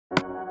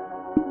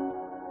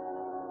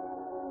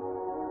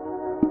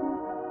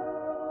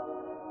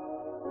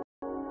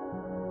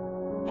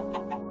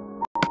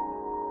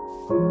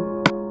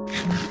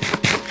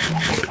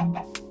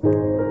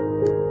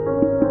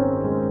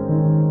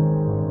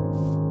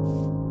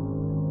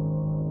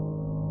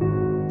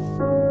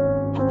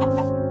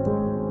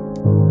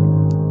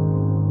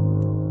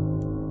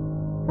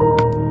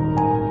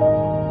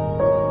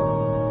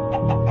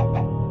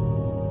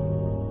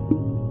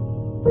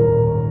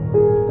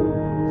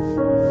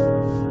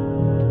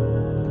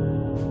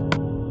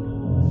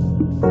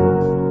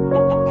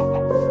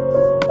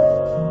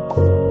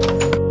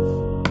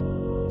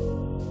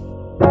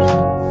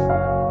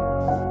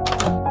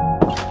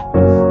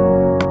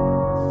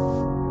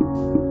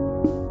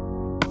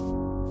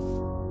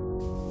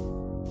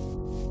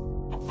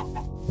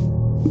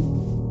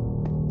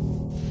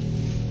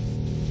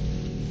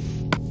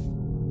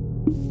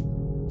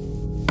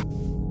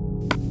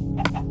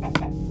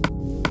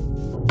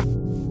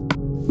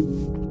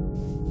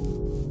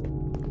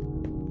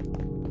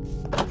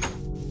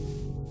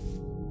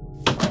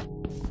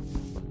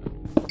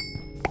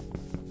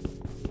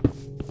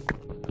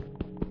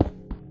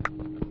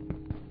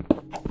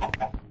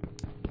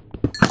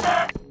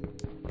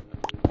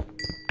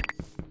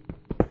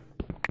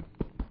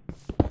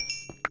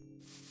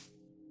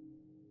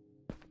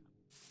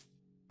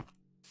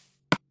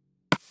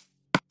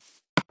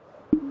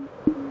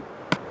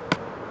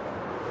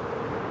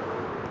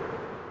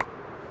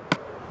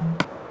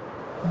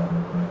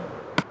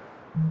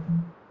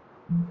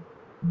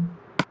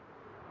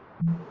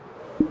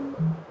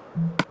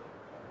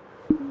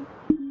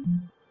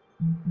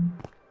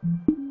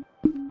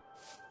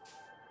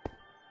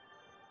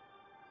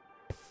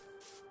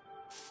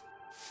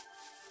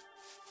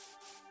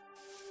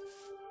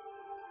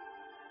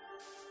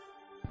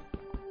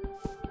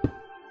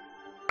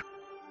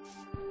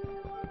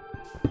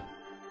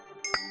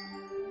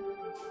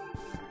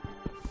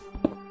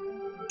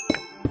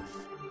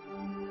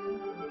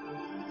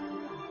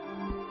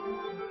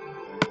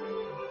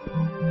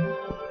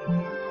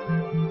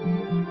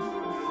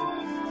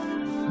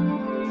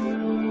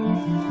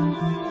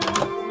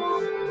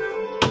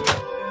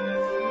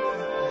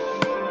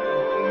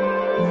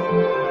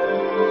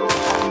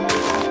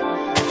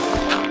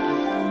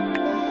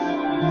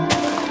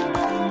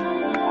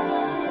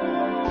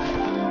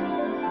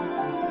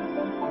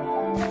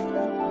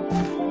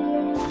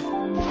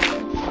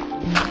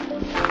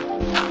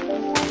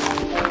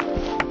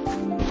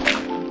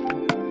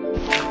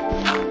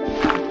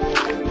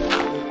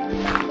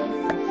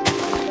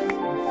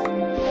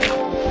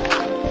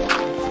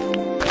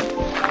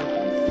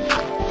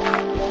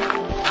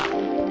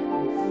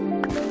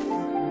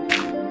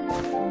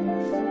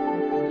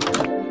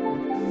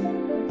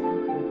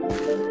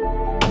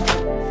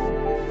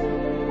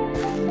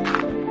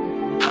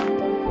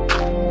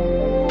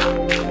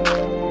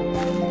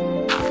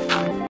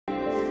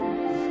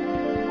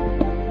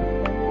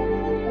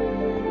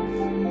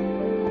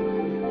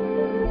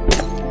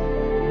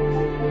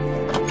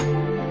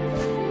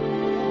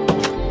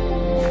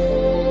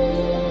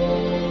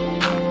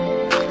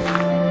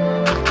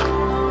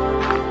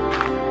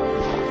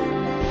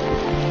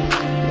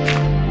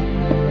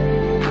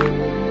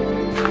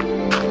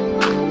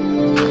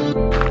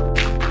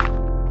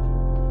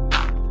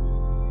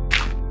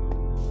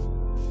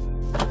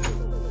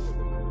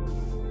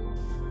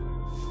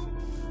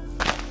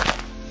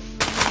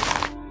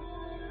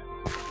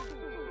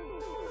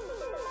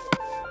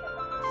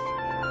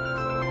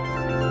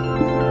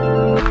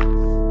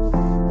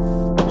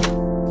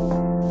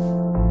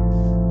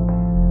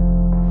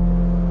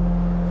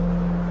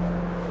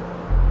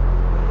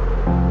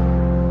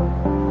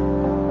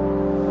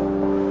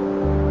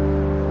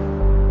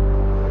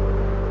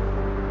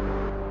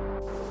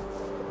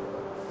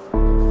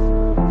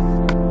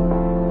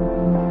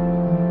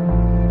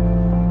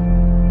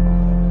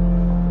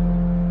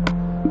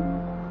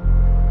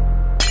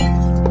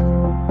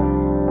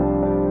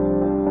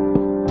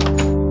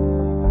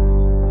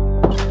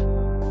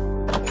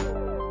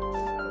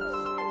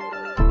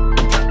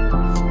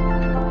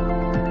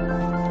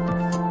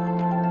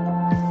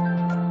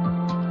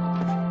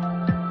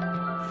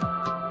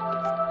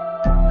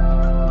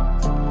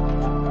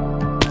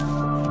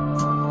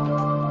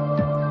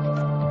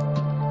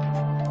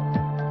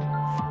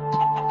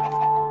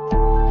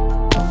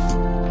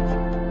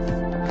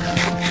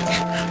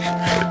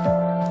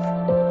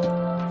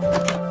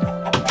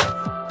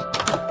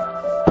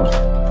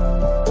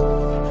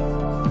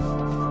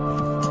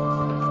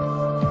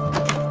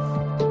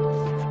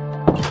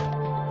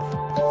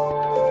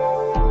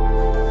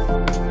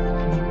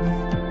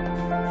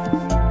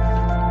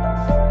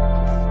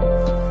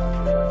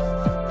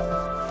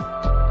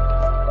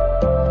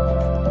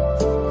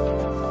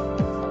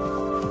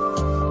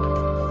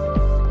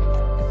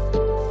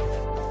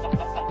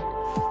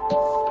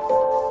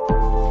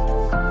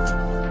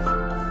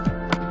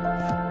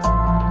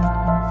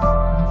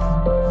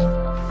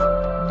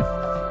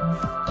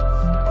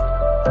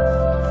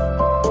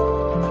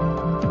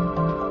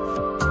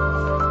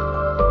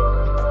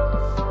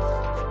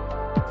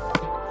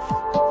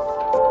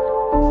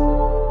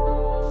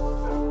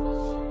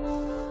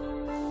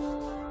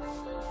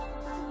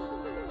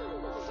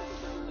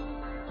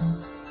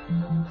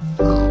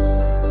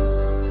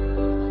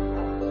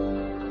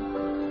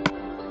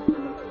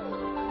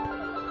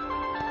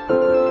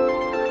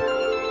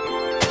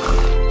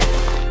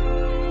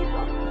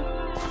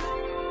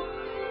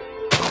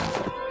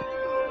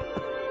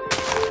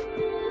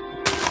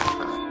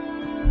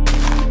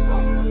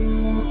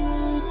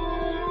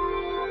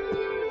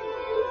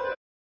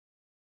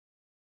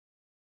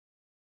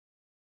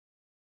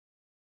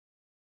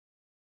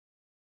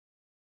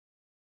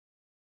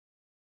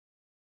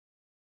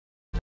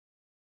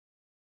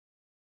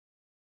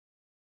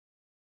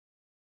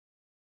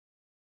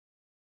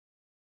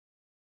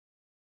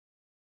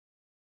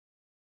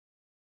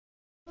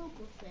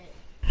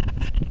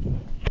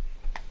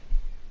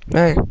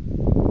Hey.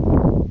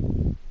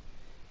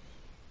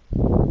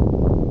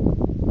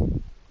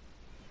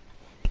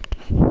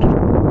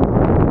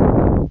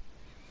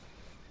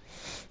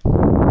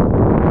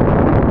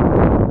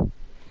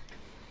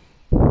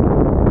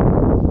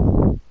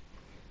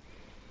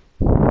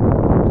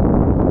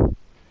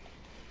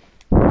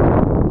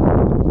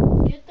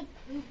 Get the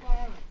poop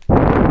on.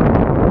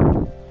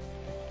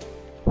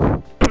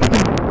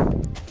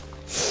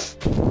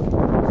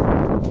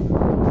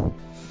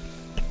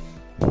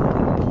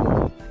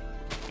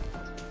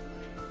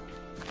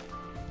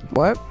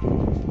 What?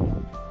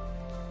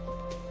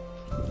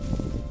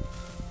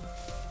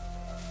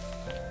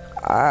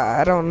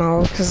 I don't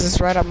know, because it's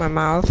right up my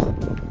mouth.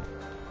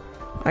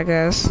 I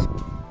guess.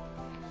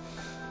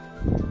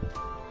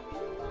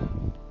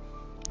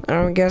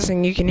 I'm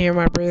guessing you can hear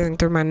my breathing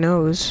through my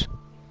nose.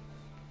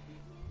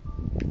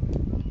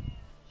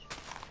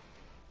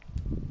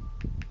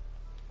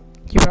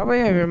 You probably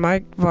have your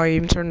mic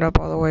volume turned up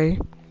all the way.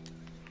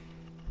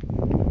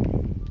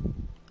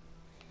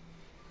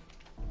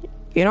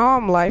 You know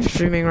I'm live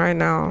streaming right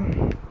now,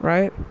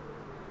 right?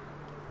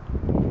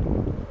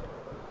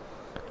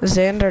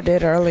 Xander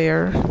did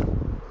earlier.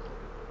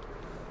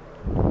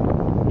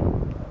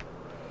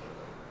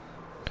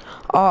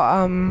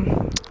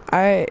 Oh,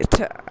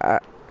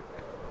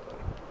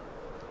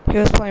 he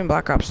was playing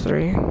Black Ops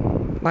 3,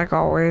 like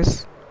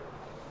always.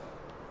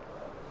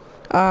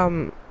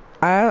 I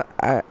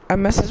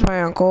messaged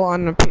my uncle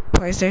on the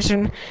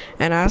PlayStation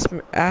and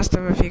asked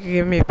him if he could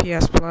give me a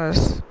PS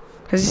Plus,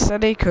 cause he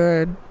said he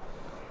could.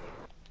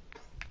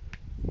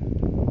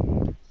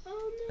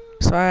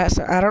 So I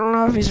don't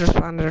know if he's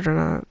responded or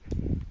not.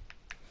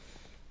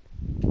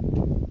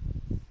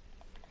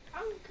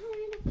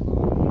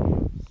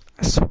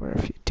 I swear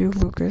if you do,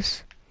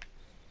 Lucas,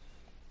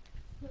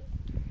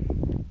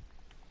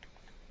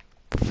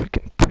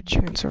 freaking put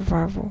you in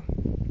survival.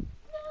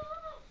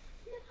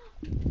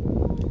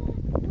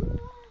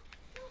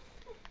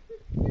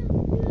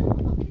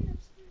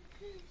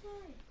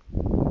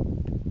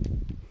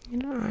 You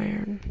know,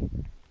 iron.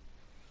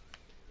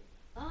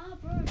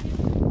 Bro.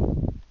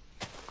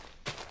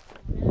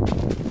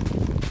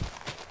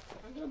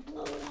 I'm gonna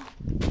blow it up.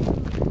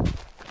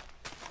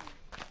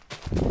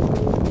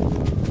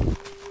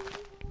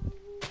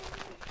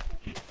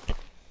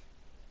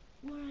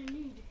 What I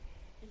need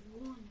is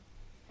one.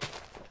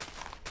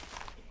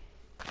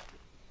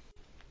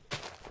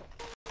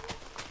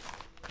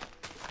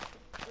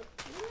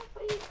 What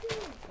are you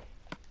doing?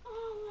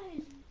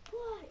 Always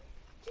put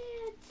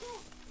TNT.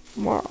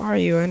 Where are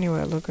you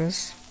anyway,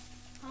 Lucas?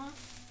 Huh?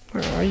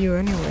 Where are you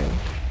anyway?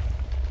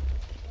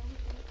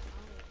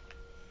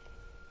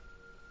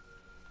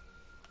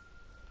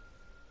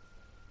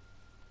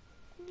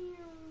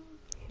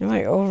 You're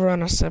like over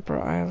on a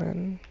separate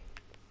island.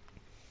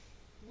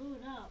 Blew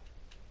it up.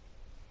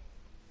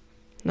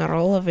 Not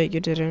all of it,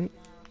 you didn't.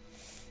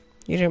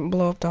 You didn't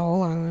blow up the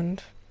whole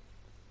island.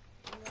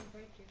 I'm gonna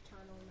break your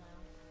tunnel now.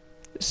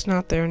 It's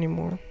not there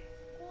anymore.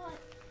 What?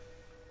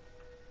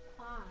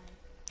 Why?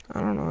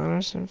 I don't know, I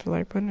just didn't feel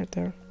like putting it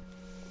there.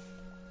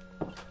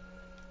 Why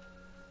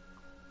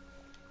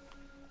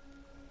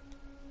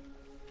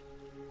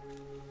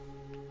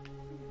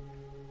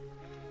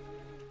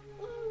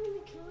am I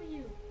gonna kill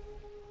you?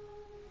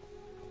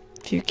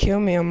 If you kill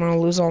me, I'm gonna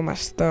lose all my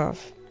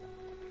stuff.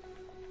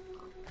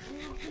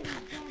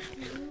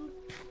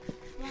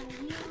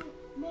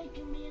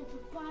 Making me in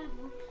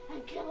survival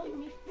and killing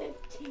me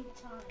 15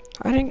 times.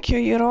 I didn't kill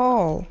you at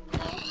all.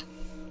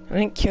 I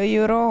didn't kill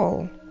you at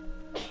all.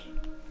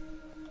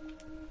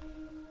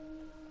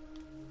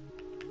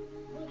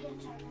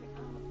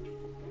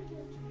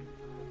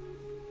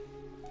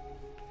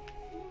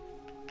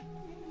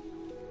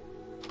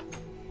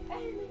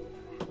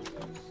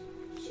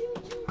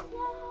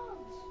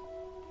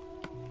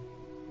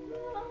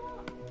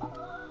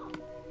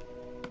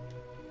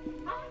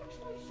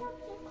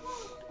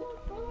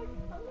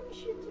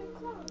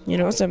 You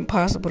know it's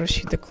impossible to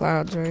shoot the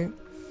clouds, right?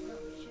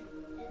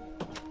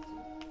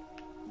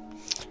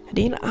 I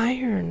need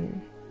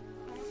iron.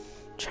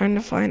 Trying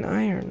to find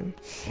iron.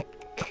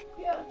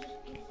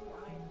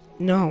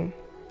 No.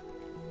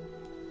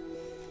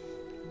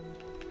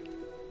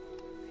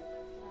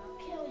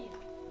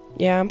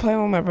 Yeah, I'm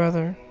playing with my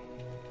brother.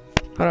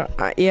 Hold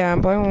on. Yeah,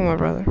 I'm playing with my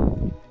brother.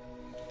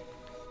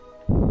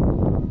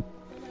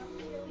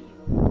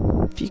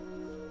 If you...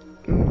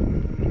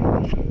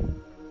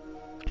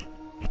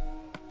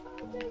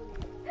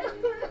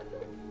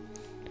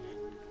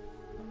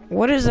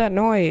 What is that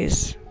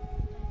noise?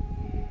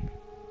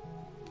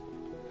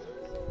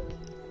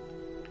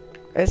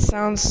 It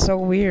sounds so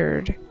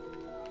weird.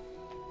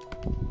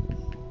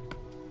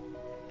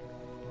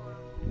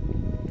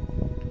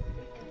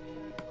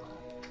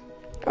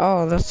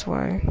 Oh, that's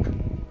why.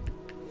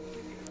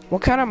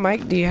 What kind of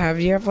mic do you have?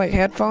 Do you have like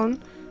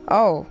headphone?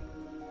 Oh.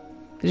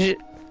 Did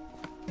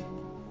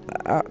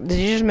you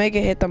just make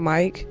it hit the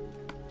mic?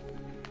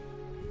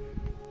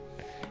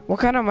 What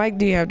kind of mic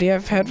do you have? Do you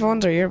have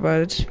headphones or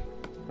earbuds?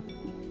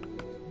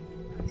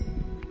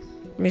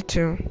 Me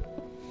too.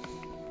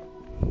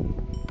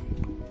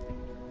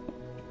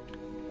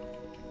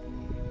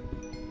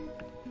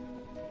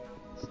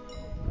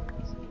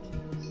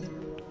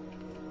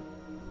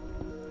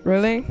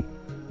 Really?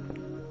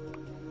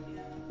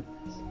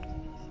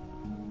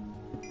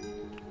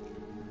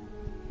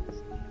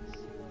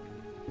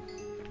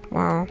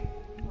 Wow.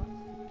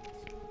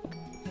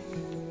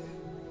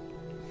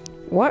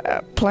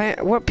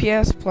 What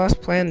PS Plus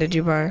plan did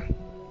you buy?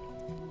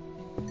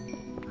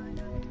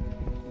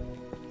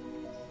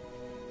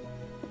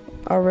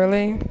 Oh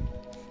really?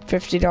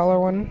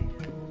 $50 one?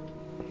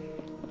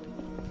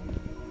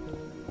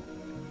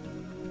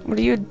 What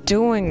are you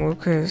doing,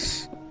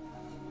 Lucas?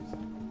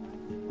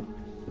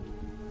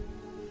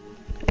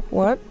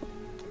 What?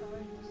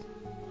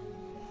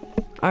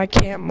 I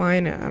can't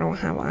mine it. I don't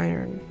have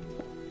iron.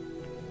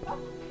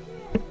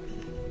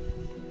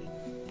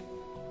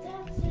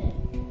 That's it.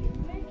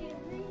 You're making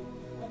me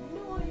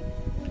annoyed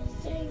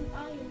with saying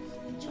iron,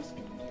 so you're just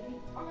gonna give me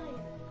iron.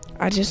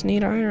 I just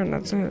need iron.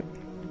 That's it. Okay.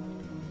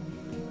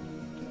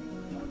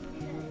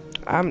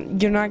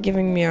 You're not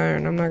giving me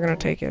iron. I'm not gonna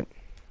take it.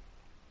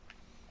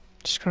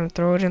 Just gonna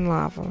throw it in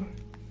lava.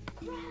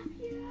 Crap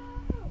you!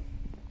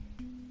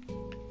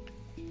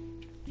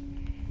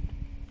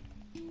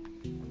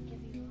 I'm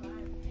giving you an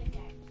iron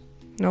pickaxe.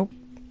 Nope.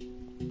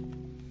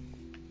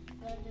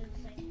 Gonna do the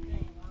same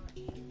thing, aren't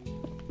you?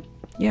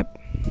 Yep.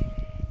 But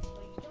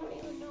you don't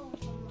even know if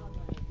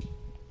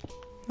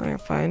I'm not I'll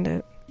find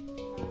it.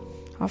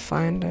 I'll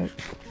find it.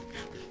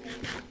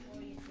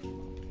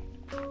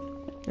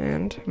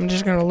 And I'm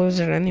just gonna lose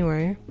it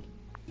anyway.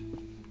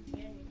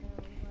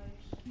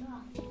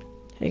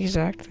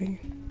 Exactly.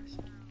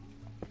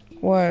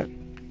 What?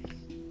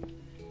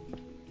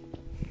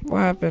 What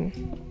happened?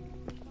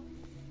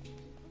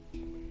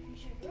 You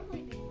should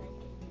really be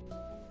thinking.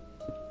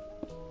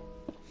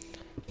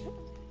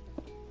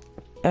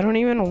 I don't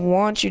even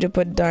want you to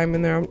put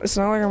diamond there. It's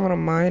not like I'm gonna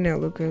mine it,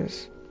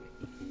 Lucas.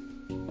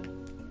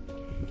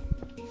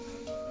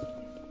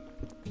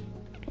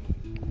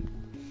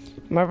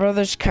 My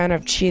brother's kind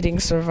of cheating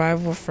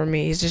survival for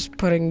me. He's just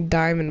putting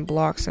diamond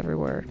blocks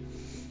everywhere.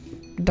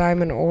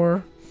 Diamond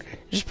ore.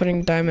 Just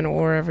putting diamond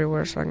ore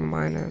everywhere so I can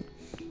mine it.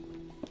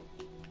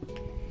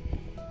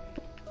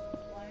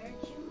 Why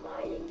aren't you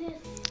mining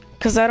this?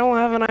 Cause I don't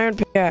have an iron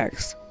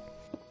pickaxe.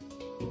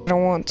 I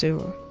don't want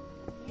to.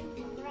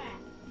 You crap.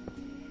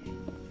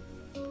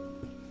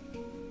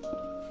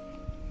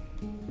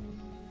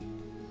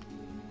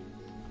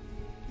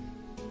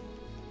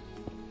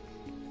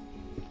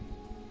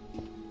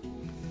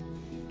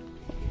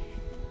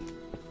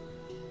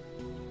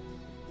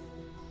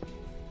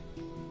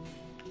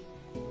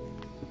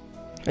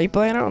 Are you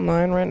playing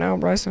online right now,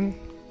 Bryson?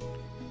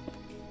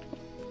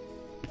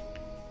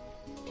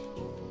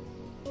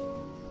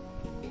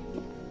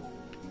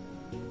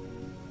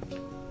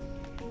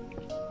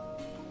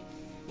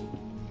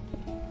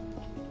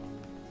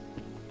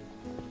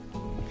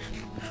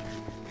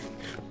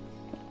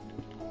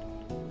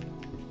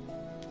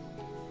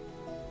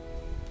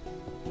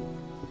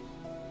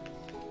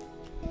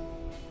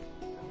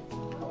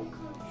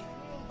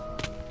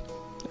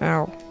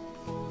 Ow.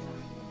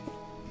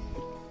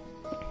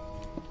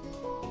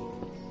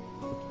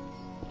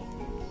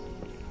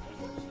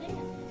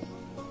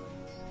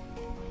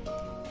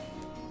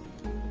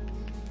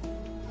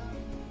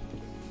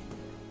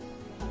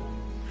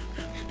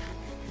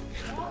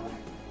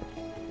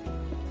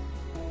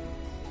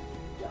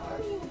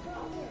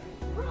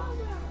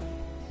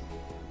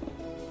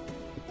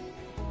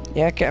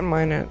 Yeah, I can't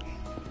mine it.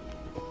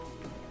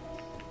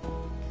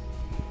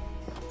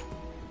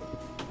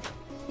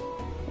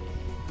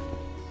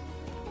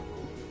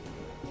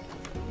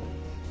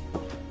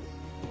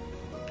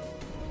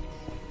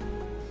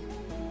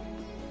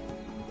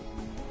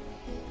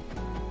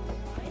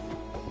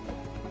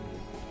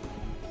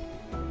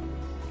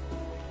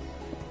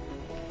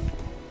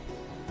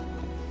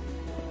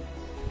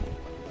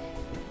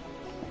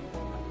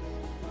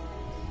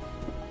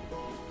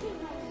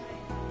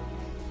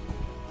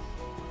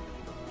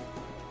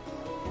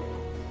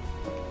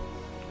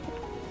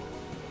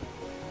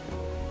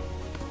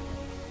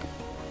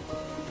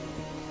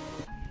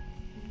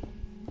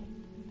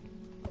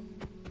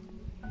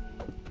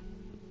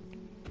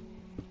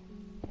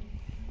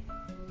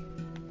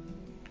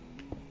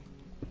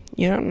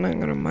 You know I'm not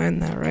gonna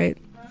mind that, right?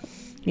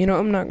 You know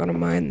I'm not gonna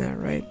mind that,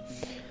 right?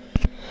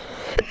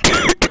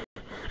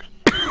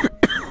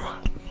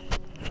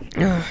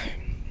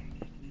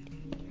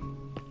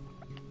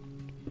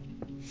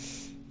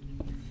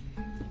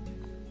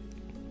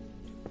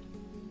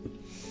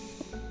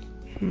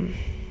 Hmm.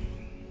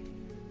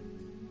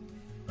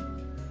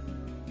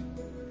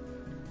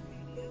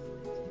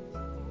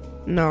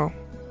 No.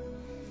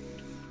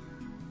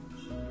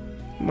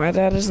 My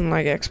dad doesn't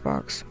like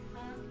Xbox.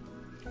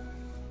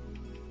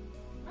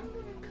 I'm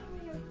gonna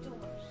cover your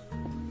doors.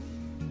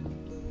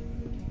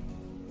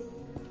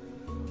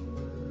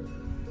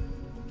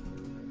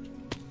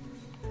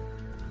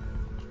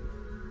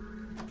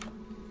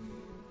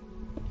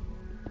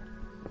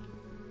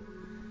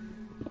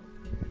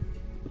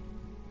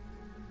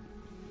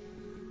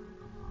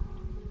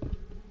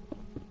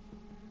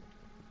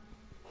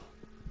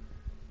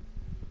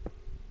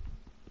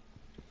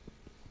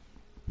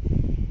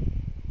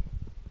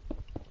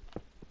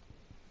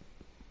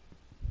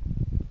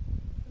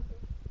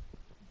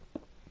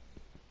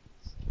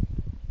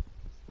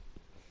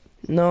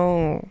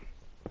 No.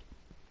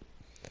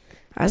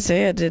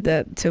 Isaiah did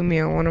that to me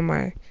on one of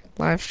my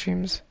live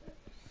streams.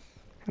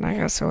 And I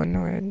got so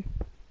annoyed.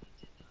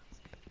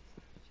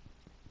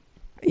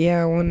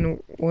 Yeah, when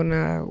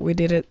we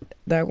did it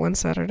that one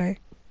Saturday.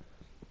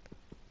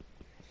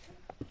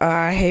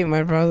 I hate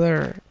my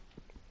brother.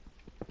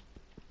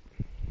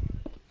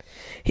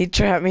 He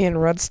trapped me in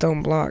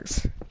redstone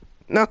blocks.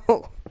 No.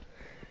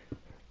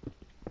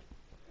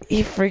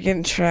 He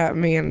freaking trapped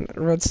me in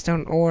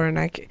redstone ore, and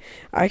I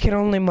can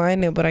only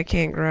mine it, but I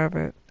can't grab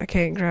it. I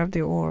can't grab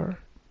the ore.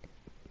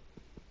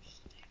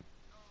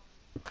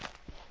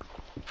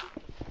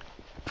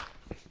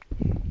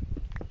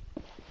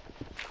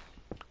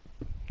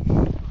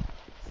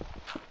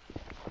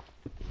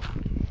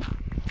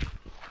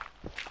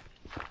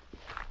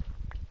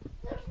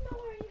 There's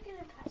nowhere you can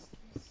attach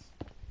this.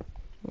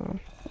 Well.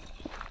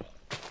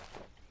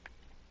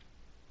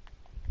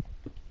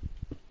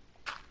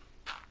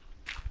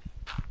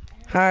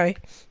 Hi.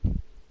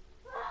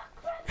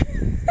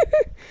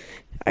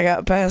 I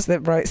got past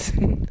it,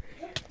 Bryson.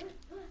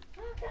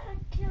 I'm gonna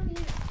kill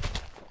you.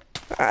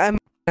 I'm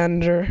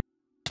under.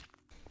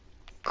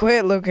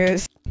 Quit,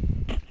 Lucas.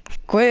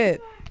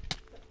 Quit.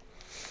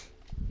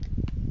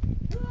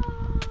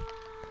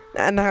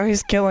 And now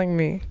he's killing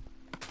me.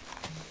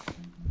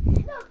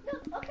 No,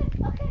 okay.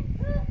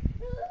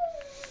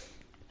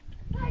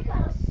 I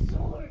got a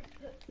sword.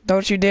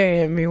 Don't you dare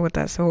hit me with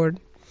that sword.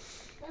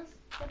 That's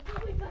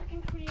put me back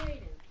in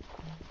creative.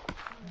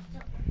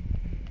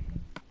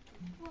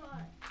 What?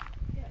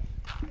 Yes.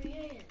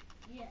 Creative.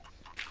 Yes.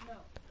 No.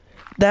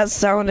 That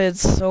sounded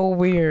so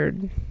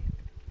weird.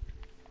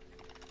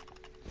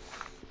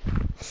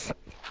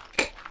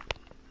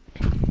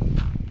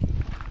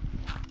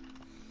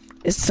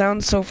 It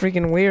sounds so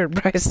freaking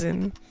weird,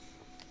 Bryson.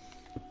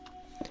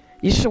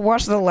 You should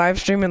watch the live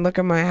stream and look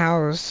at my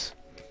house.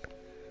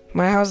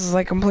 My house is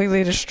like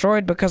completely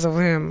destroyed because of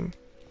him.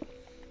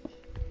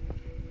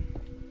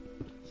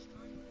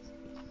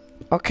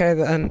 Okay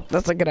then,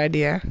 that's a good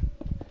idea.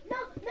 No,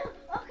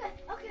 okay,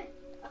 brother.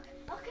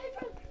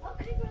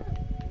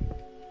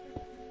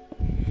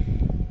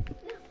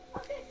 No,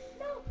 okay,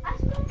 no, I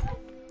stole my...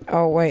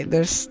 Oh wait,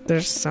 there's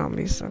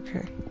zombies,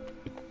 okay.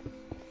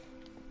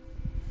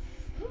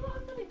 I'm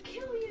gonna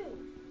kill you.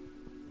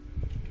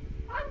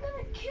 I'm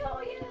gonna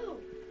kill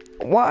you.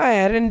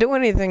 Why? I didn't do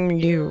anything to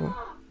you.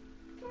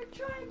 You're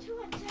trying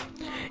to attack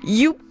me.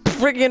 You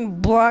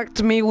friggin'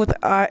 blocked me with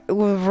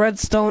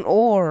redstone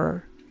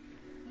ore.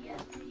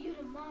 Yes, for you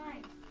to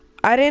mine.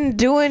 I didn't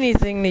do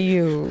anything to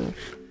you.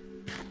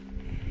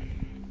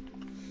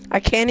 I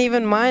can't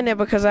even mine it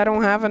because I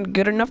don't have a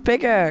good enough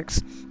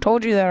pickaxe.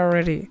 Told you that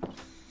already.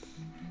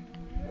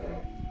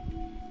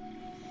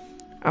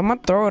 I'm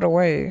gonna throw it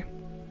away.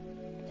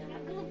 Then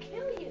I'm gonna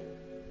kill you.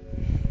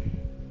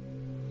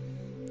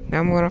 Now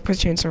I'm gonna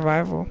put you in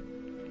survival.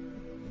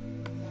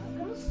 I'm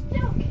gonna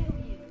still kill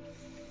you.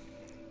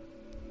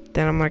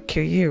 Then I'm gonna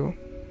kill you.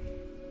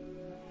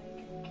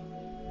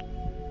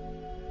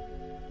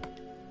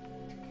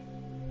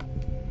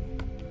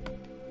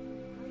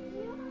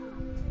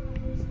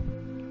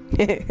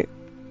 Kill you.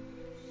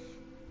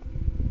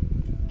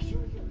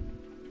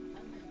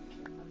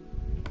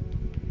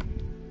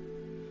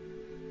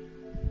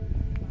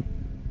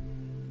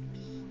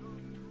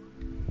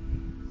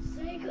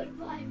 Say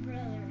goodbye,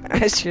 brother.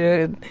 I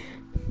should.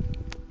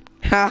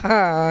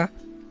 Haha.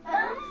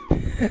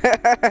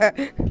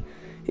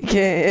 You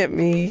can't hit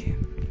me.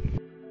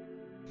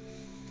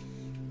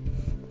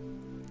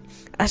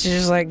 I should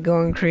just like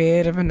go in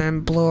creative and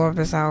then blow up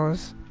his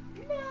house.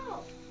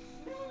 No,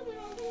 then I'm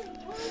gonna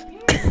burn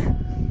your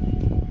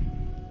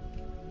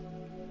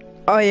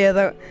Oh yeah,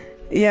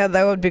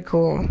 that would be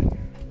cool.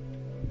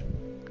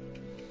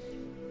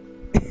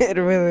 It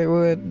really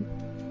would.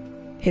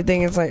 He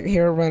think it's like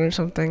Hero Run or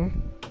something.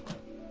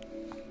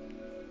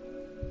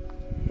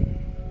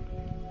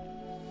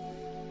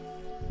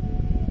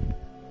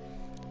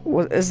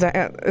 What is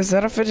that? Is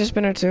that a fidget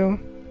spinner too?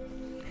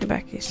 Hey,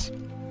 Becky's. Now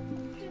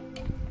I'm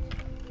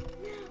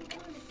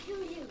gonna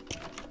kill you.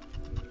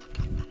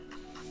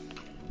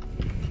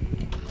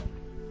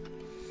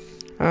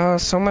 Oh,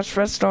 so much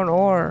redstone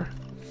ore.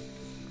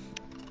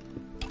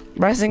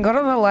 Bryson, go to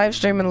the live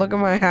stream and look at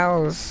my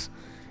house.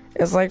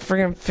 It's like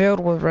freaking filled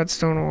with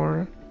redstone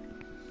ore.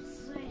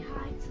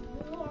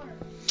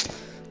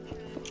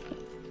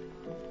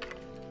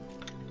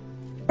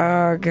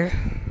 Ugh.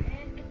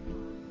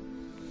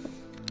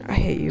 I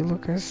hate you,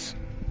 Lucas.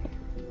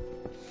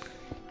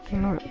 You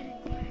know what?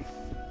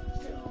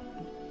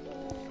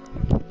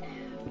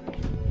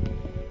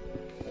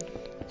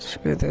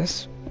 Screw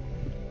this.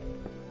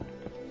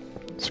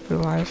 Screw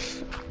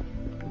life.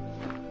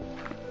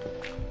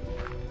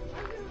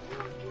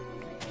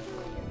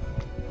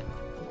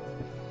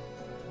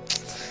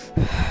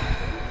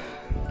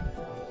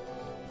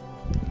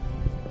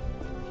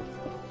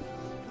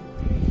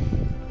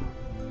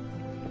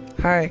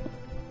 Hi.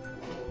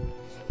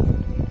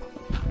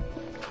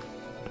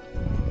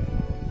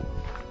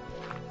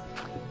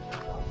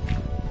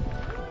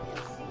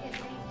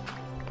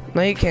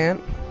 No, you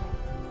can't.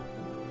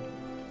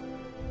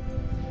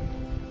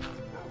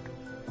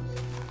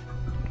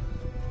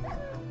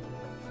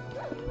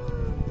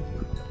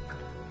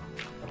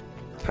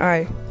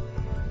 Hi.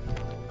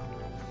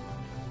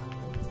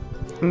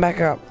 I'm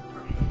back up.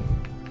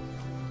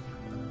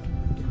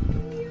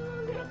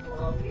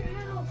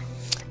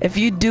 If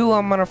you do,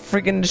 I'm gonna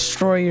freaking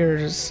destroy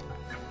yours.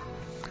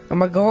 I'm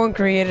gonna go and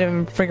creative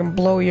and freaking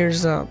blow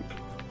yours up.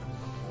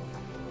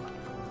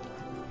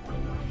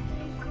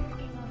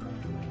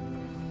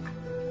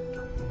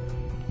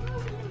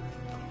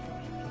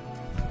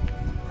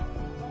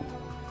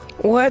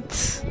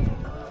 What?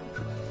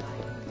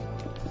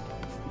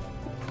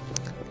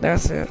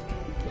 That's it.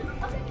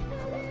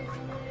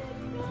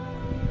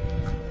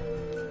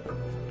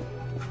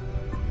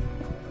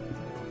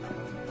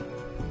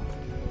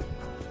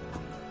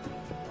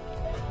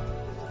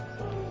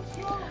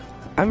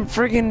 I'm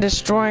freaking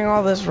destroying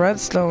all this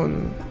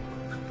redstone.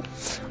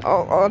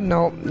 Oh,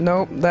 no,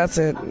 nope, that's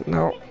it,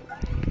 no.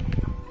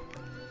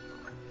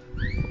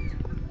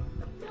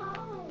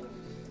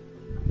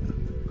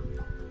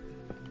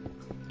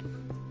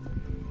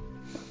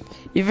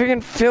 You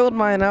freaking filled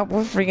mine up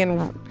with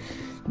freaking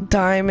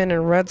diamond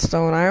and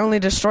redstone. I only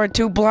destroyed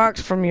 2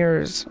 blocks from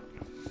yours.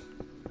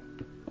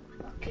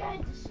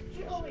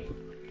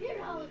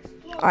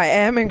 I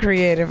am in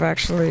creative,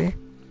 actually.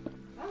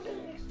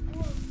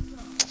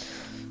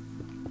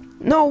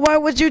 No, why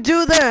would you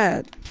do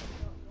that?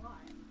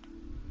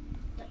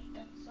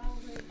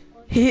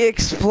 He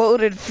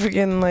exploded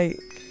freaking like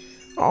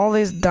all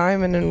these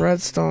diamond and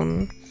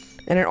redstone,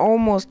 and it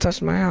almost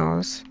touched my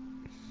house.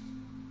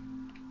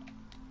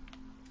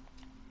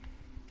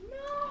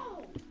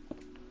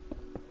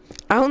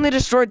 I only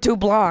destroyed 2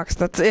 blocks,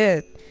 that's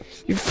it.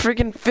 You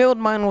freaking filled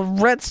mine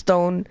with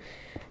redstone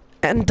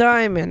and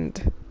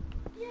diamond.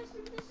 Yes,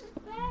 and this is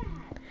bad.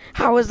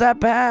 How is that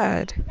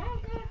bad? Now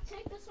I'm gonna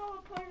take this all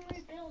apart and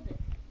rebuild it.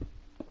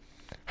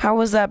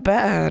 How is that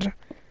bad?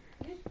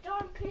 You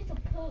darn piece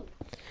of poop.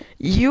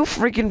 You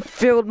freaking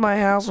filled my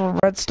house with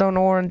redstone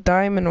ore and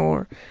diamond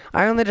ore.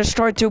 I only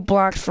destroyed 2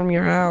 blocks from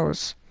your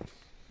house.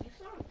 You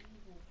sound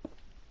evil.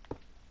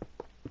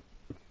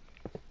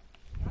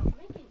 I'm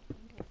making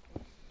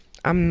evil.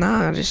 I'm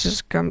not, it's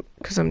just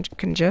because I'm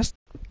congested.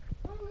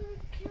 I'm gonna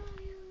kill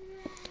you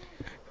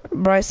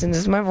now. Bryson,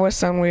 does my voice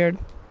sound weird?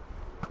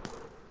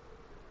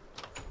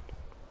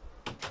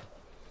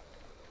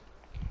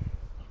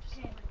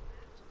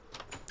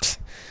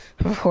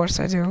 Of course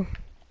I do.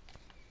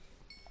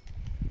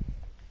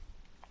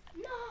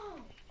 No!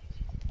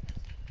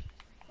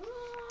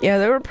 Yeah,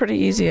 they were pretty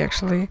easy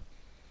actually.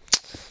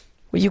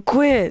 Will you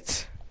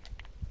quit?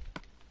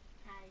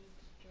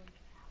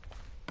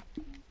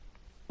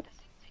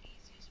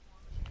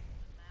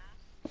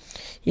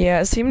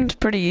 Yeah, it seemed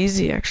pretty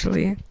easy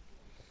actually.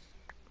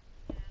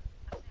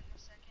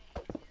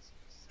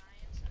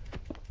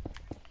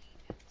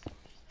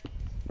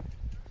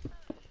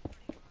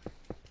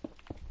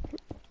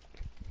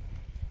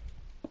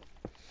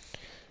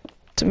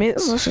 To me,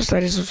 the social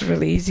studies was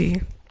really easy.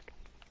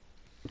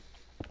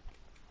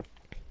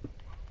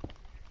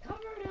 Cover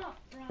it up,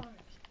 brother.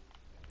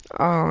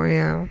 Oh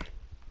yeah,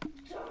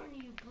 Darn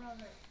you,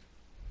 brother.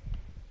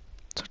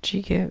 that's what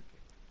you get.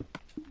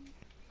 I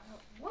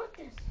don't want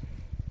this.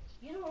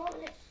 You don't want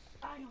it.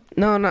 I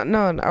don't.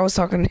 No, I was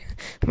talking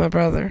to my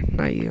brother,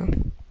 not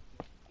you.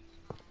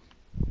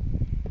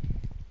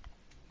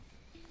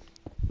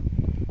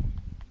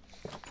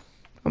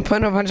 I'm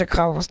putting a bunch of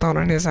cobblestone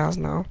on his house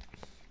now.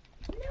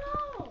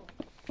 No!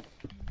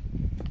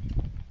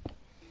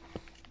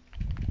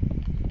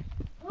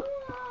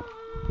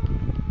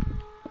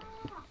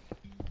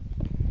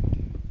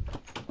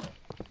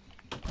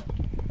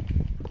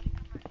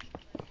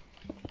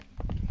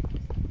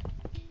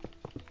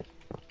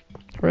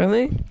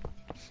 Really?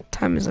 What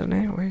time is it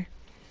anyway?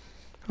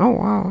 Oh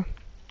wow.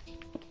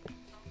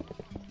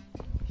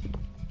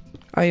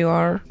 Oh, you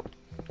are?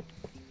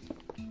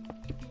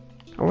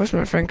 I wish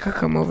my friend could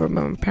come over,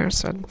 but my parents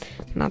said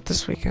not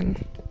this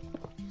weekend.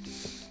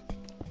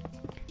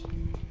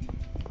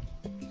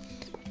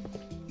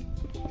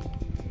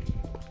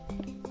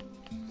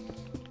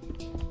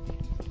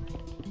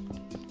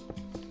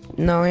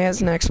 No, he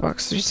has an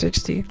Xbox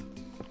 360.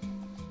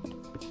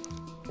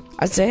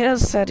 Isaiah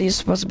said he's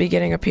supposed to be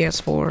getting a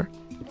PS4.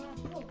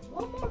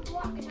 One more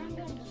block and I'm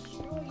gonna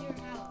destroy your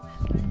house.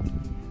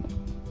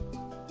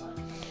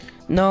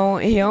 No,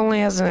 he only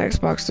has an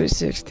Xbox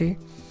 360.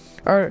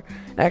 Or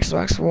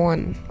Xbox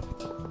One.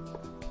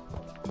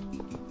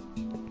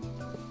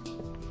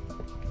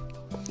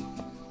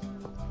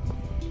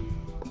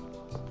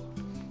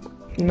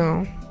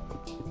 No.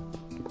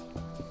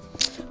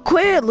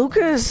 Quit,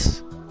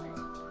 Lucas!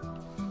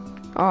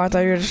 Oh, I thought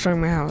you were destroying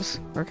my house.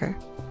 Okay.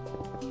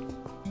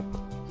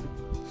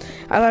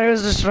 I thought he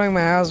was destroying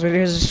my house, but he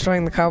was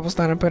destroying the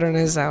cobblestone and put it in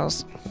his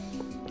house.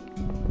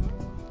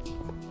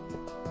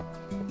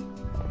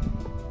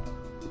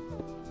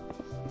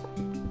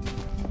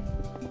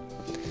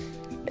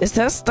 Is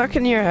that stuck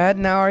in your head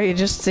now, or are you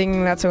just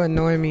singing that to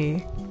annoy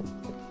me?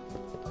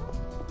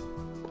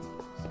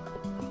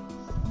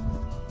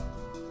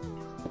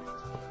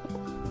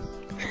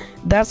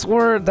 That's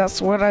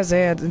what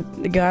Isaiah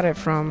got it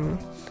from.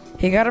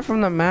 He got it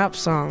from the map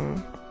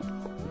song.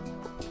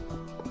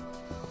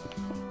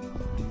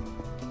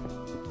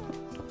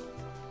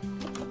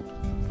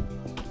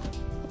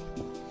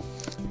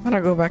 I'm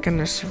gonna go back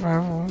into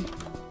survival.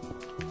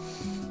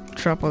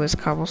 Drop all this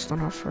cobblestone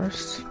off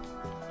first.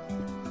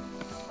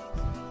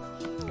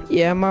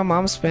 Yeah, my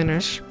mom's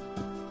Spanish.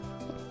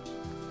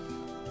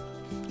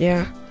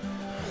 Yeah.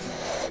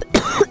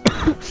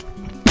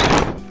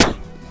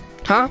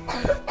 Huh?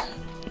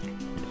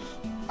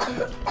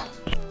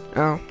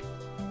 Oh.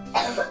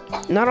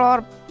 Not a lot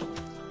of...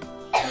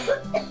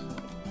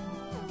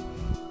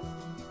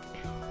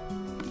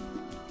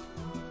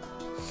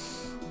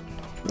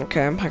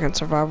 Okay, I'm back in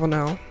survival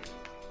now.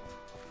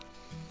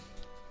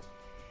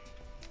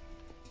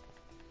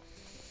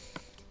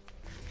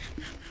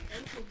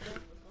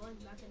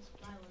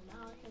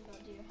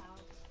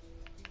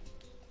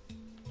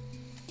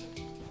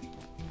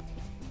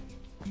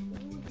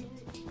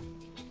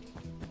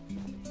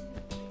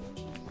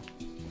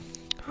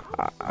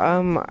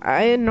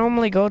 I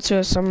normally go to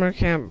a summer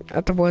camp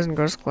at the Boys and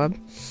Girls Club.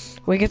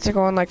 We get to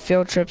go on like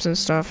field trips and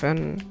stuff,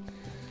 and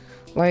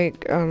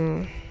like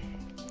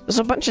there's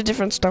a bunch of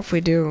different stuff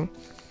we do.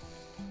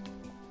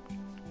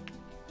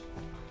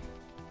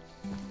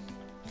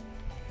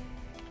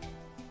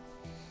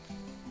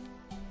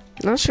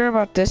 Not sure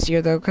about this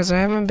year though, cause I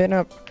haven't been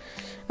up.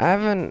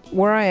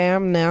 Where I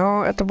am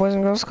now at the Boys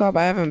and Girls Club.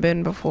 I haven't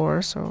been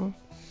before, so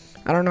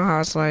I don't know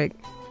how it's like.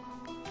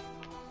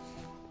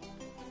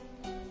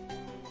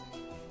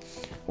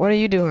 What are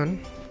you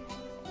doing?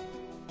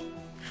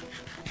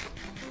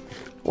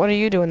 What are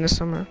you doing this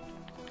summer?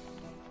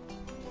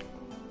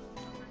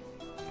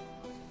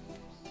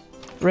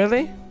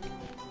 Really?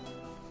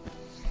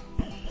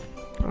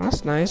 Oh,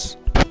 that's nice.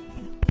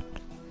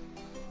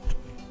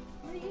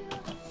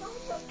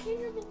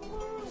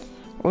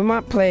 We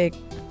might play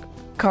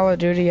Call of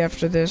Duty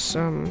after this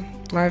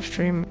live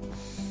stream,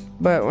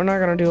 but we're not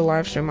gonna do a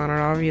live stream on it,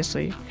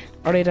 obviously.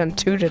 Already done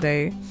 2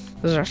 today.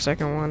 This is our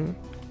second one.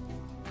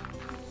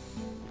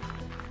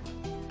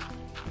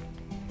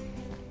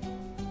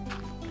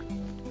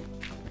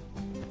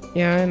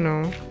 Yeah, I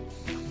know.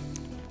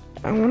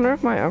 I wonder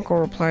if my uncle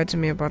replied to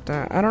me about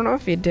that. I don't know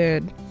if he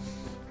did.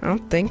 I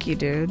don't think he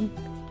did.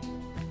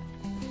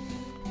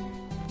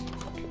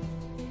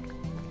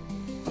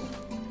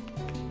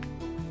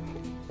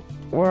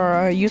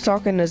 Were you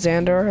talking to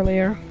Xander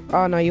earlier?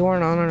 Oh no, you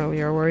weren't on it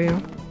earlier, were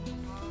you?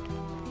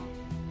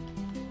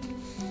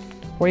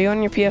 Were you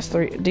on your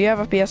PS3? Do you have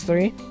a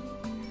PS3?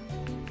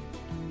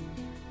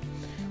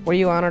 Were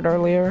you on it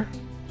earlier?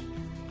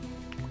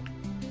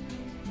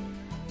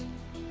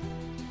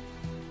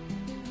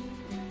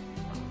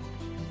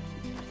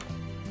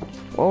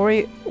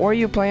 What were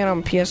you playing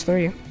on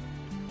PS3?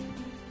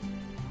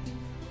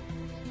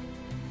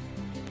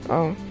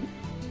 Oh.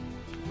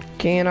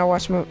 Can you not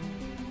watch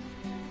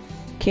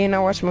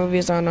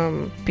movies on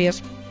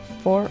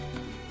PS4?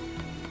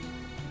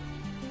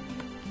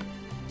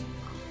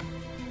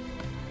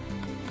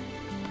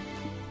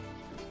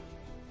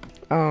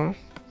 Oh.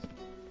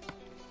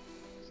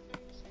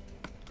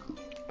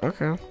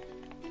 Okay.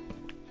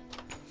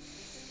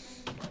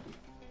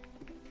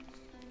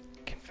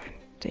 Can't find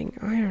dang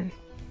iron.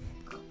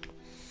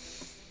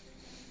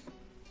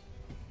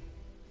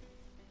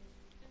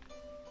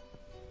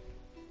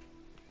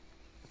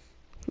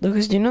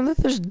 Lucas, do you know that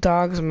there's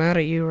dogs mad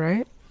at you,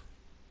 right?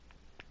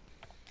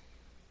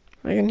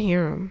 I can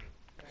hear them.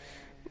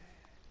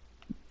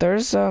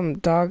 There's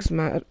dogs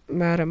mad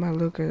at my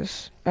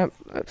Lucas.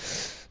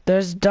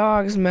 There's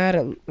dogs mad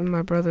at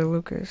my brother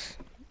Lucas.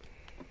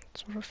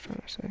 That's what I was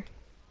trying to say.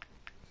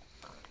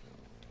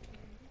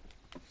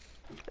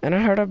 And I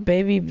heard a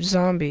baby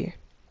zombie.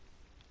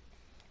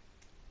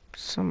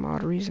 Some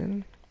odd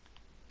reason.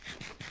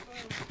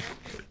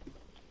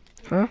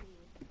 Huh?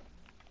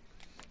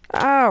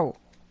 Ow!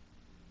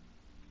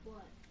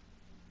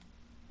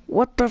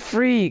 What the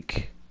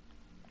freak?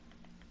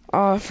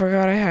 Oh, I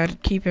forgot I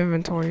had keep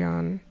inventory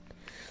on.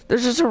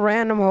 There's just a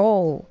random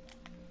hole.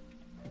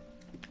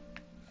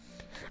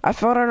 I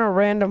fell down a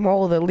random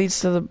hole that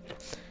leads to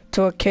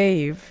a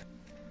cave,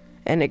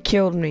 and it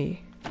killed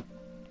me.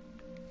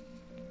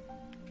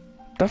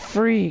 The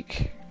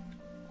freak.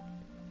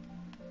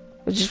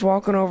 I was just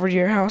walking over to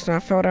your house and I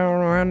fell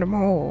down a random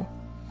hole.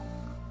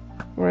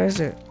 Where is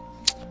it?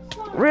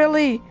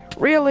 Really?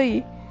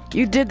 Really?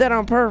 You did that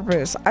on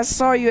purpose. I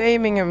saw you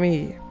aiming at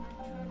me.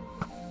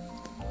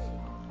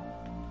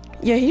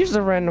 Yeah, here's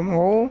a random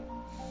hole.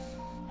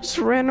 Just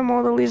a random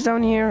hole that leads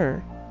down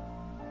here.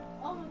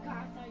 Oh my god,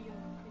 I thought you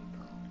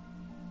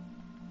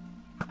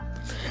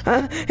were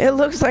a creeper. It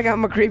looks like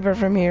I'm a creeper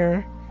from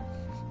here.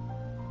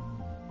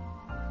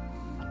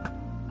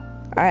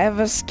 I have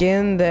a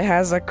skin that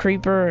has a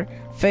creeper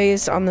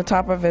face on the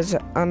top of his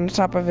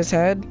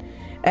head,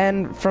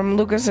 and from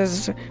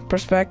Lucas's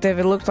perspective,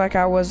 it looked like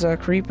I was a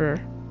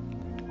creeper.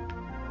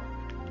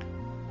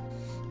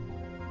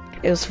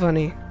 It was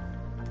funny.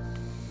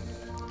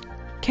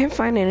 Can't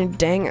find any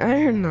dang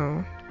iron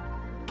though.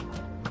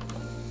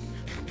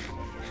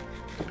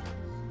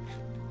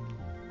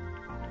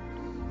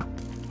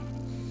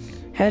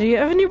 Hey, do you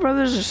have any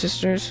brothers or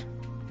sisters?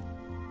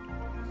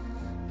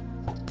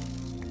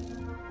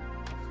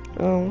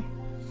 Oh,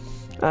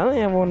 I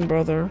only have one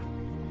brother.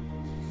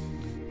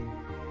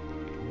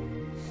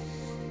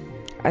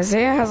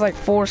 Isaiah has like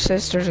 4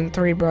 sisters and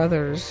 3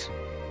 brothers.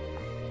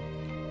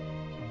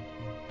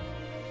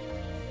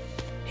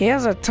 He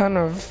has a ton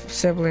of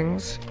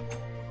siblings.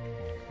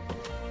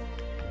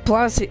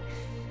 Plus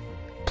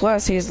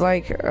he's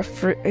like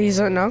he's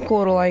an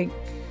uncle to like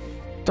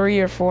 3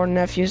 or 4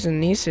 nephews and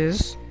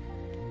nieces.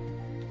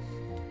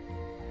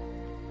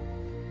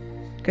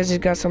 Cause he's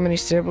got so many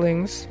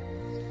siblings.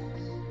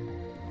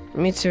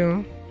 Me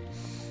too.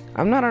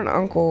 I'm not an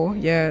uncle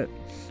yet,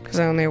 cause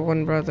I only have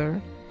one brother,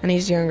 and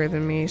he's younger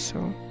than me,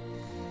 so.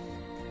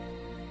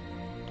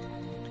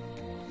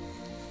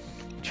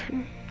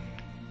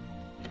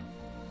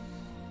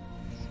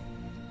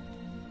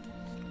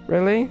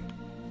 Really?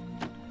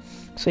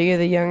 So you're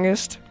the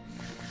youngest?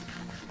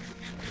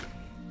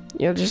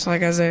 You're just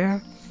like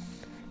Isaiah?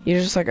 You're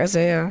just like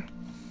Isaiah.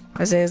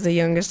 Isaiah's the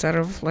youngest out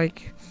of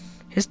like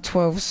his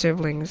 12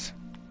 siblings.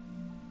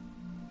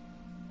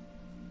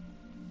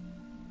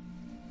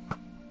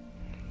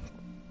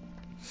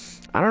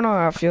 I don't know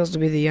how it feels to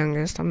be the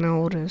youngest. I'm the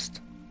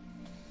oldest.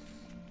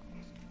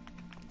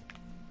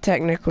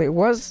 Technically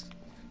was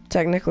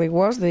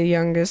the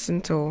youngest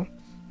until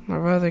my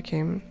brother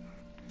came.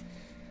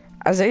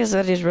 Isaiah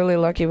said he's really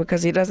lucky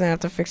because he doesn't have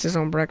to fix his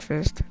own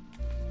breakfast.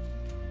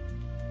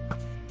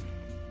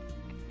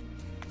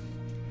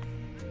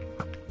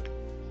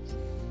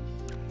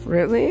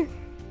 Really?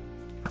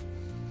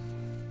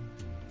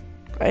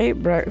 I eat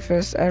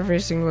breakfast every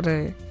single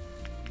day.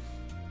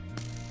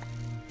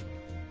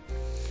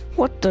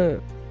 What the?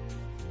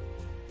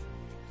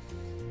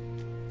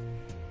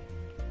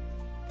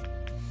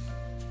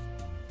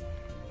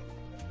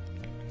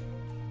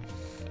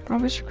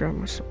 Probably should grab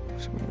my some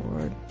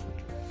wood.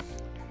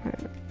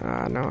 No,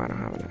 I don't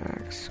have an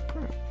axe.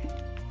 Crap.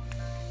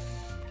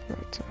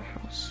 Right to the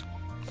house.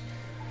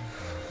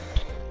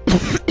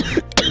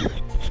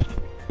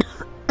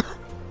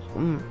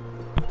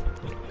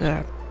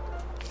 Yeah.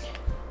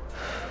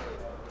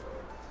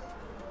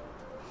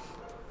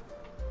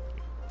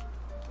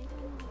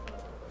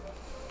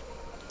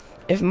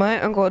 If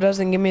my uncle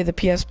doesn't give me the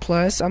PS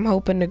Plus, I'm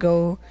hoping to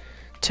go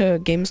to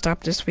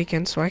GameStop this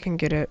weekend so I can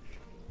get it.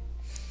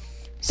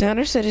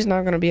 Sanders said he's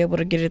not going to be able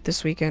to get it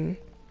this weekend.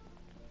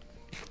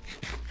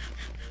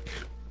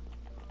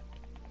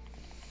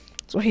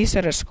 That's what he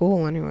said at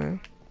school anyway.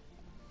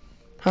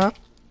 Huh?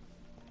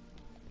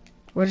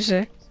 What'd you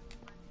say?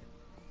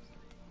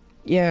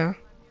 Yeah.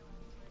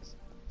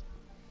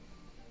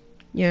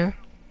 Yeah.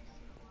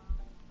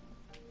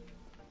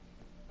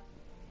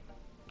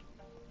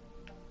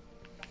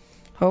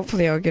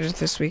 Hopefully I'll get it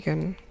this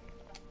weekend.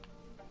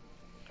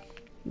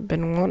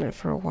 Been wanting it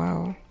for a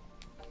while.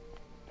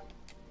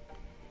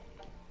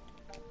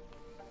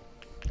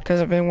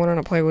 Because I've been wanting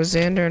to play with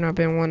Xander and I've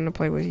been wanting to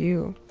play with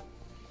you.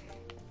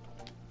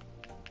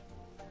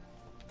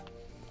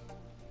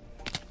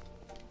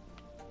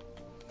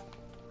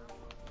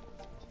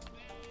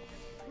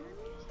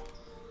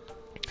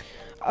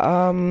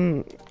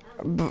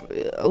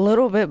 A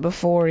little bit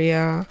before,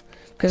 yeah.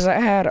 Because I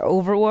had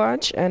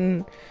Overwatch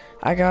and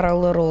I got a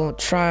little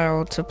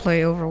trial to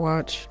play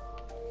Overwatch.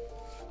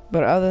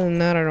 But other than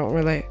that, I don't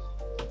really.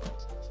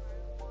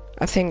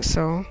 I think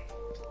so.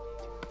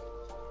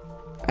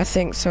 I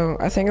think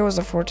it was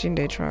a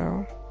 14-day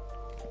trial.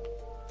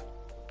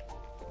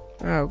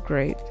 Oh,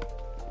 great.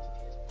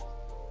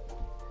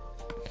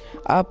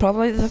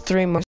 Probably the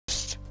 3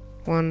 most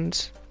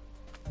ones.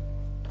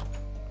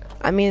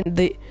 I mean,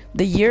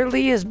 the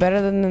yearly is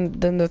better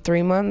than the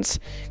 3 months,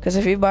 because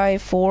if you buy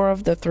 4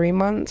 of the 3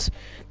 months,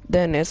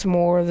 then it's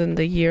more than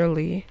the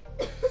yearly.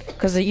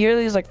 Because the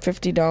yearly is like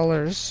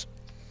 $50.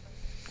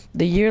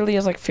 The yearly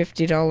is like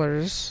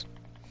 $50.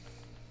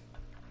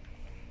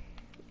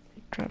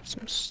 Grab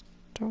some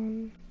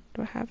stone.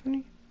 Do I have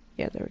any?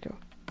 Yeah, there we go.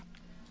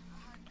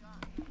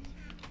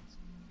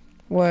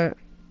 What?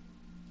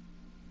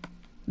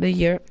 The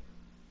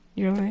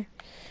yearly?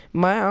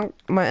 My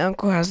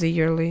uncle has the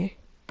yearly.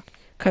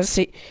 Cause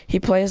he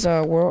plays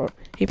World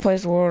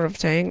of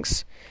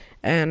Tanks,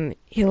 and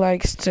he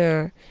likes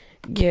to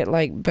get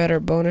like better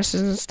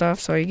bonuses and stuff,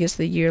 so he gets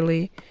the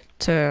yearly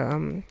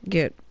to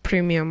get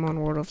premium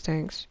on World of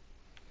Tanks.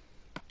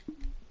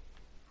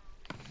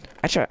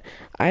 I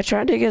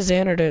tried to get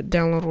Xander to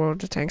download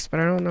World of Tanks, but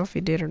I don't know if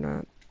he did or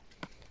not.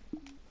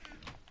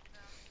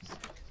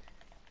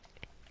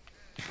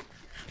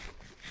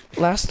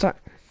 Last time.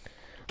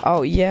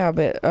 Oh yeah,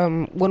 but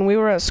when we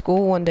were at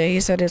school one day,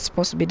 he said it's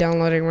supposed to be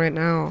downloading right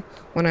now.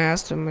 When I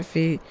asked him if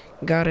he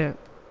got it,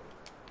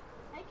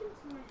 I can see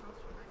my house.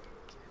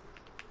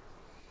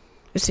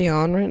 is he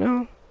on right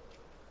now?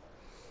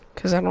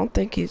 Cause I don't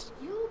think he's.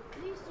 You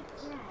piece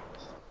of crap.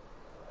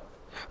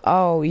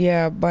 Oh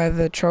yeah, by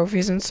the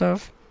trophies and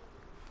stuff.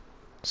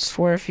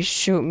 Swear if you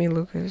shoot me,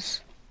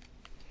 Lucas.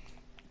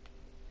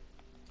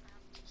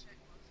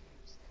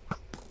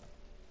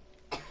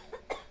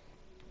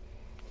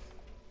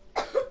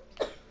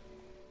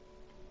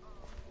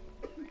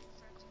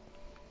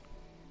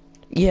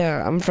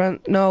 Yeah, I'm I'm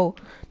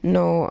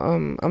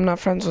not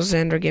friends with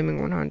Xander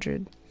Gaming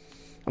 100.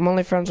 I'm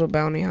only friends with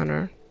Bounty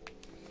Hunter.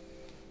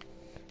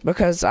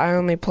 Because I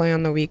only play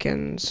on the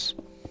weekends.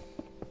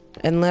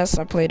 Unless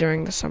I play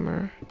during the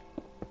summer.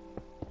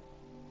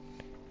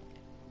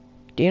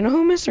 Do you know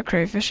who Mr.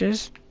 Crayfish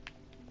is?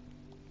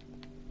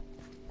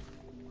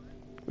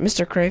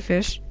 Mr.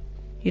 Crayfish?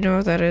 You know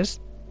what that is?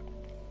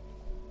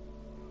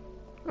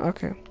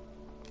 Okay.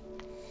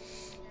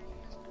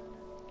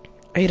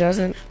 He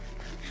doesn't?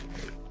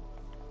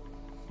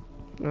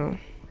 No.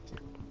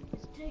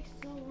 This takes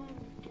so long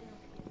to do.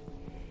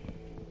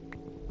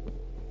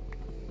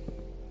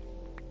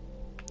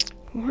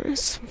 Where is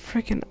some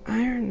freaking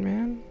iron,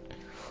 man?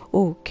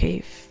 Oh,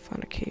 cave.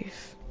 Found a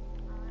cave.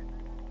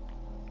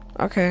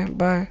 Okay,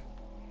 bye.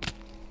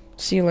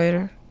 See you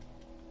later.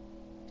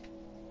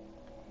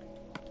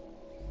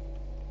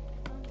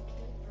 Found the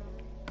cave,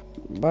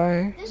 brother.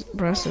 Bye, This is where I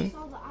Bresson.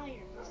 saw the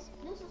iron.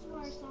 This is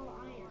where I saw the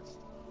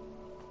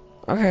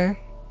iron. Okay.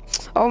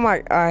 Oh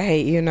my, I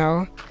hate you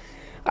now.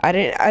 I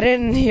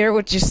didn't hear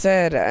what you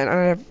said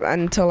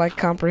until I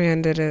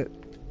comprehended it.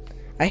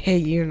 I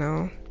hate you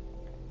now.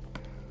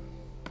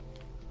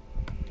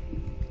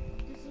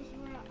 This is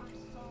where I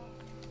saw.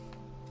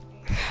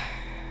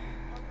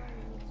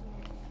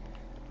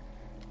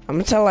 I'm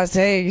gonna tell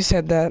Isaiah you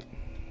said that.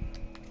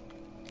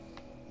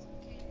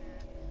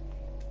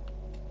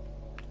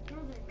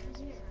 Brother, come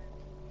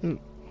here.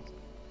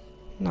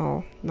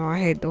 No, I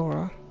hate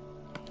Dora.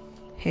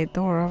 Hate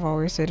Dora, I've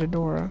always hated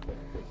Dora.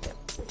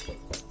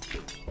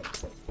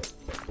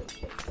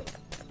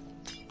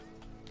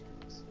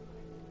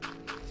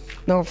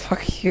 No,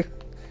 fuck you.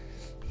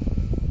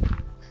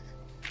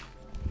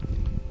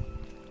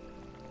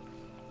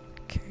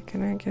 Okay,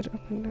 can I get up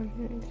and down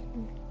here?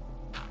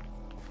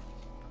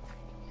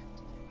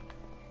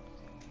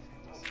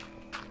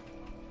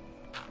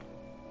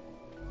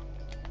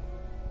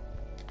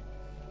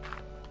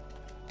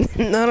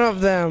 None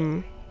of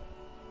them.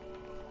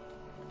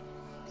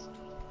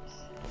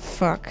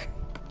 Fuck.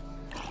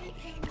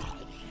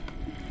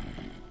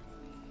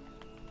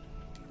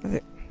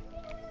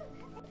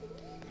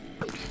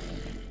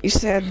 You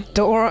said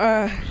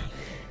Dora,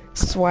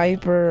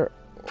 Swiper,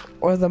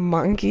 or the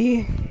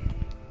monkey?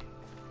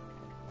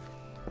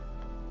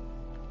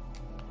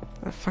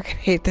 I fucking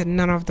hate that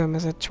none of them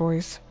is a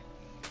choice.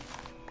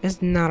 It's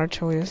not a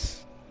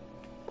choice.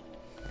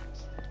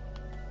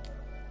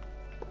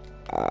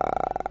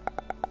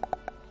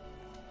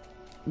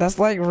 That's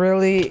like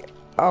really...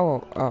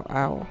 Oh,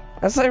 ow.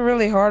 That's like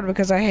really hard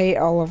because I hate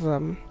all of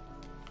them.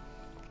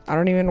 I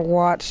don't even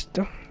watch...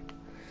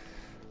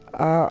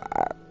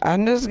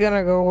 I'm just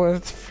gonna go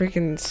with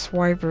freaking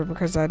Swiper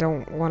because I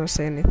don't want to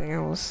say anything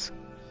else.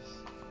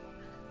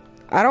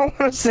 I don't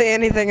want to say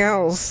anything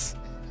else.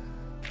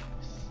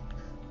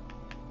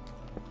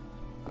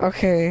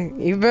 Okay,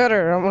 you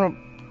better. I'm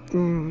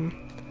gonna...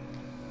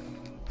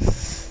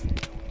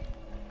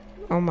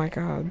 Oh my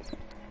god.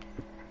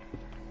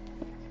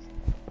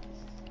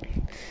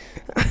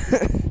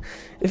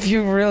 If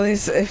you really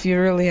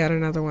had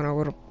another one, I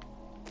would've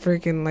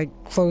freaking like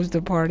closed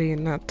the party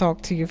and not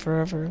talked to you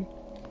forever.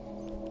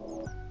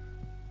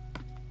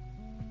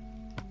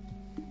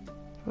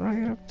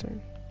 Right up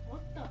there.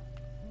 What the?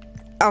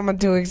 I'm gonna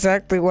do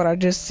exactly what I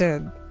just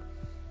said. No.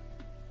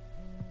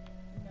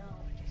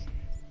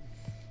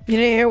 You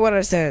didn't hear what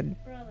I said.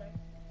 Brother.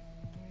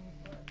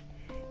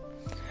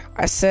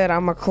 I said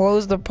I'm gonna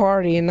close the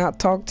party and not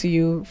talk to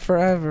you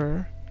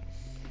forever.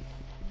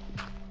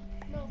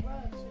 No,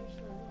 brother,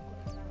 seriously, look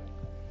what's happening.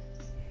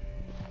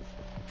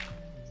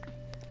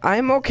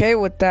 I'm okay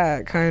with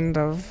that, kind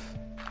of.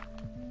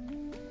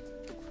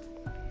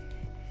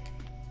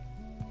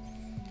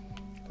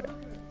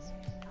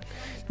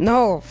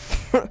 No,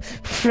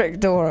 frick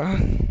Dora.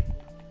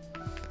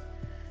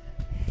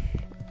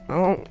 I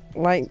don't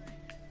like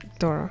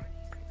Dora.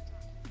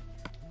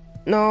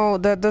 No,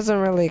 that doesn't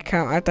really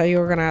count. I thought you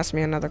were gonna ask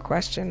me another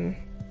question.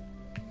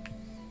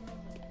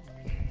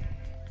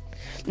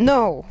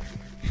 No.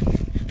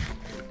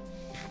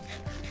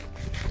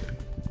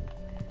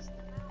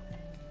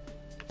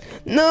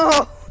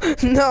 No,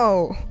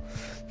 no.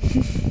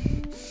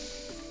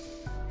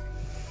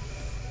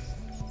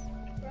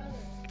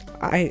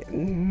 Brother.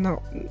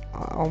 No.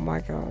 Oh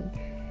my god.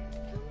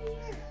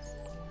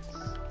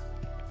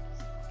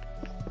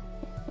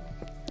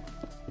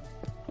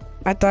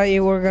 I thought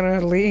you were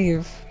gonna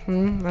leave.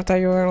 I thought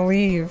you were gonna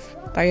leave.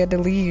 Thought you had to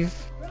leave.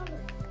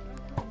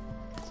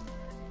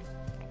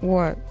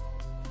 What?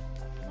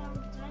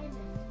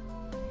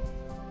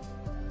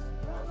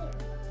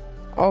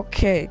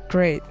 Okay,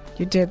 great.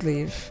 You did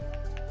leave.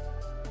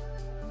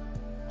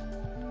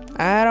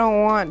 I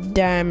don't want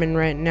diamond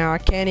right now. I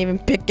can't even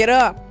pick it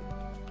up.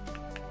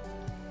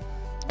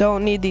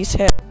 Don't need these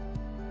heads.